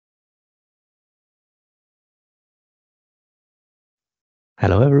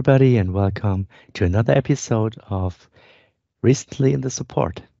Hello, everybody, and welcome to another episode of Recently in the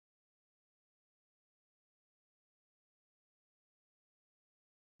Support.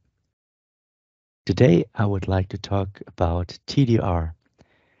 Today, I would like to talk about TDR.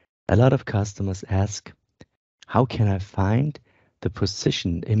 A lot of customers ask, how can I find the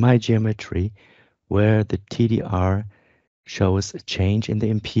position in my geometry where the TDR shows a change in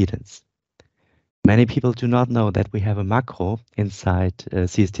the impedance? Many people do not know that we have a macro inside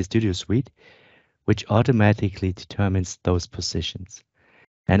CST Studio Suite, which automatically determines those positions.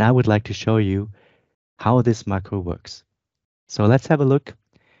 And I would like to show you how this macro works. So let's have a look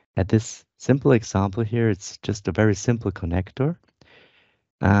at this simple example here. It's just a very simple connector.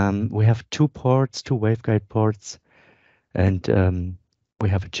 We have two waveguide ports, and we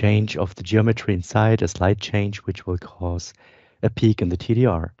have a change of the geometry inside, a slight change, which will cause a peak in the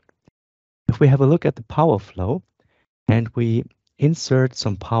TDR. If we have a look at the power flow and we insert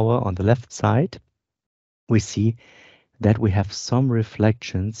some power on the left side, we see that we have some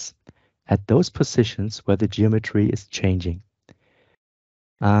reflections at those positions where the geometry is changing.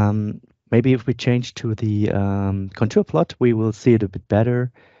 Maybe if we change to the contour plot, we will see it a bit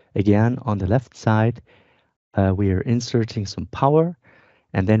better. Again, on the left side, we are inserting some power,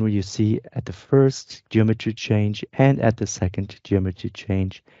 and then you see at the first geometry change and at the second geometry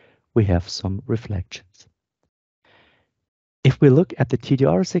change, we have some reflections. If we look at the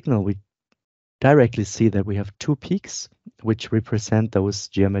TDR signal, we directly see that we have two peaks, which represent those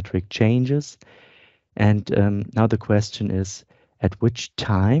geometric changes. And now the question is, at which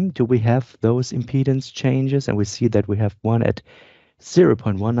time do we have those impedance changes? And we see that we have one at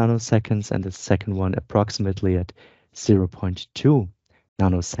 0.1 nanoseconds and the second one approximately at 0.2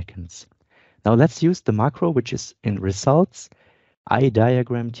 nanoseconds. Now let's use the macro, which is in results, I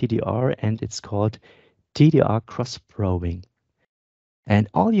diagram TDR, and it's called TDR cross-probing. And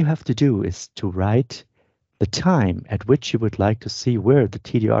all you have to do is to write the time at which you would like to see where the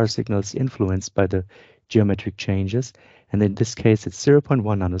TDR signal is influenced by the geometric changes. And in this case, it's 0.1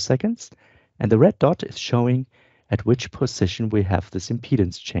 nanoseconds. And the red dot is showing at which position we have this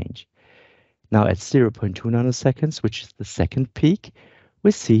impedance change. Now at 0.2 nanoseconds, which is the second peak, we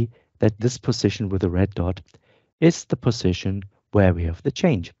see that this position with the red dot is the position where we have the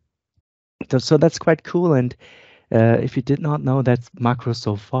change. So that's quite cool. And if you did not know that macro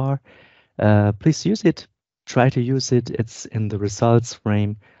so far, please use it. Try to use it. It's in the results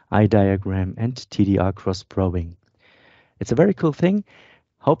frame, I diagram, and TDR cross-probing. It's a very cool thing.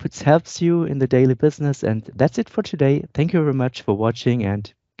 Hope it helps you in the daily business. And that's it for today. Thank you very much for watching,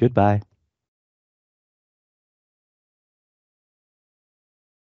 and goodbye.